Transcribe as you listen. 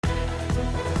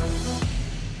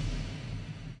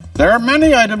There are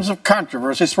many items of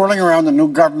controversy swirling around the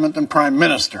new government and Prime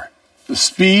Minister. The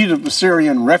speed of the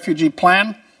Syrian refugee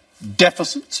plan,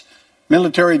 deficits,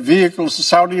 military vehicles to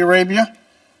Saudi Arabia.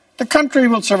 The country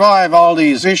will survive all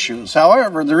these issues.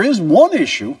 However, there is one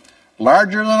issue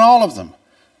larger than all of them,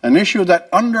 an issue that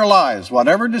underlies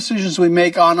whatever decisions we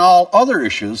make on all other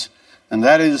issues, and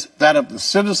that is that of the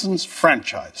citizens'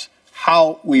 franchise,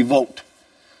 how we vote.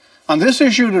 On this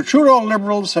issue, the Trudeau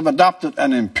Liberals have adopted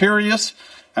an imperious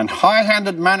and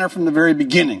high-handed manner from the very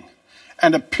beginning,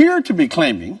 and appear to be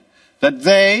claiming that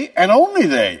they, and only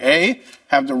they, A,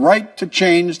 have the right to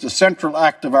change the central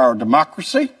act of our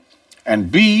democracy,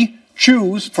 and B,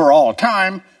 choose for all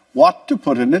time what to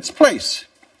put in its place.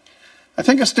 I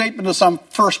think a statement of some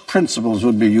first principles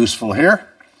would be useful here.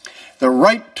 The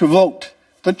right to vote,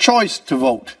 the choice to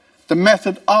vote, the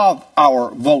method of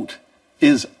our vote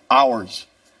is ours.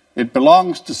 It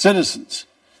belongs to citizens,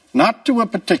 not to a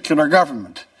particular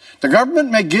government. The government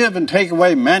may give and take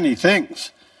away many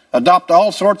things, adopt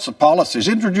all sorts of policies,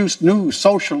 introduce new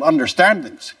social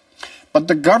understandings. But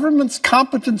the government's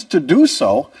competence to do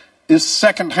so is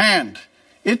second-hand.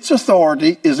 Its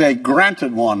authority is a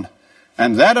granted one,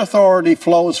 and that authority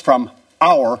flows from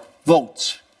our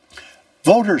votes.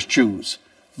 Voters choose,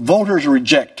 voters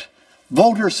reject,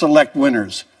 voters select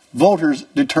winners, voters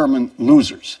determine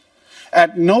losers.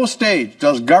 At no stage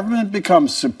does government become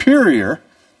superior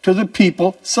to the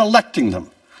people selecting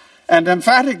them. And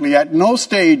emphatically, at no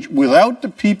stage without the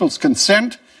people's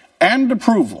consent and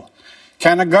approval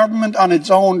can a government on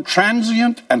its own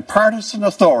transient and partisan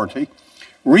authority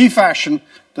refashion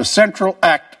the central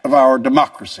act of our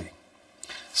democracy.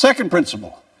 Second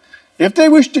principle, if they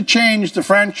wish to change the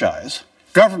franchise,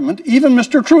 government, even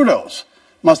Mr. Trudeau's,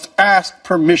 must ask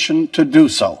permission to do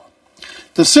so.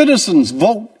 The citizens'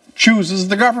 vote chooses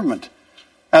the government.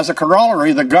 As a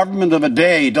corollary, the government of a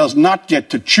day does not get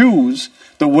to choose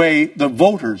the way the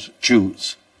voters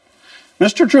choose.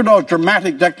 Mr. Trudeau's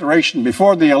dramatic declaration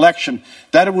before the election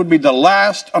that it would be the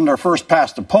last under first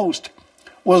past the post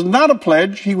was not a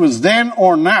pledge he was then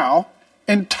or now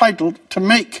entitled to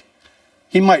make.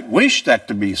 He might wish that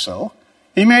to be so.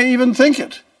 He may even think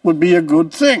it would be a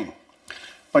good thing.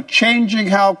 But changing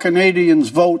how Canadians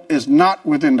vote is not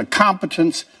within the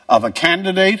competence of a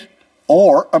candidate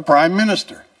or a prime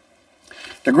minister.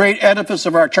 The great edifice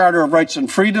of our Charter of Rights and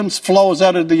Freedoms flows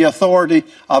out of the authority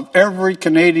of every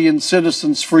Canadian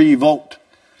citizen's free vote.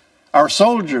 Our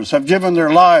soldiers have given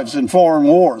their lives in foreign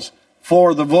wars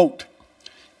for the vote.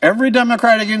 Every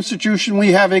democratic institution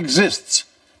we have exists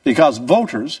because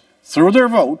voters, through their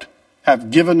vote, have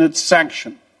given its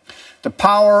sanction. The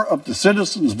power of the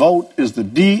citizens' vote is the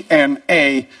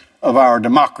DNA of our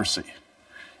democracy.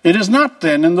 It is not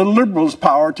then in the Liberals'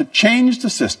 power to change the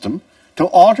system, to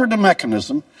alter the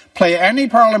mechanism, play any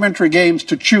parliamentary games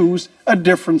to choose a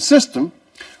different system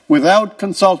without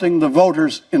consulting the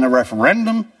voters in a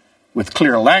referendum with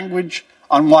clear language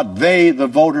on what they, the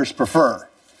voters, prefer.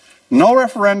 No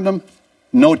referendum,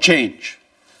 no change.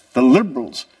 The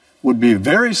Liberals would be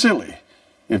very silly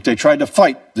if they tried to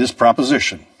fight this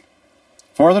proposition.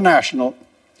 For The National,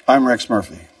 I'm Rex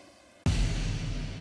Murphy.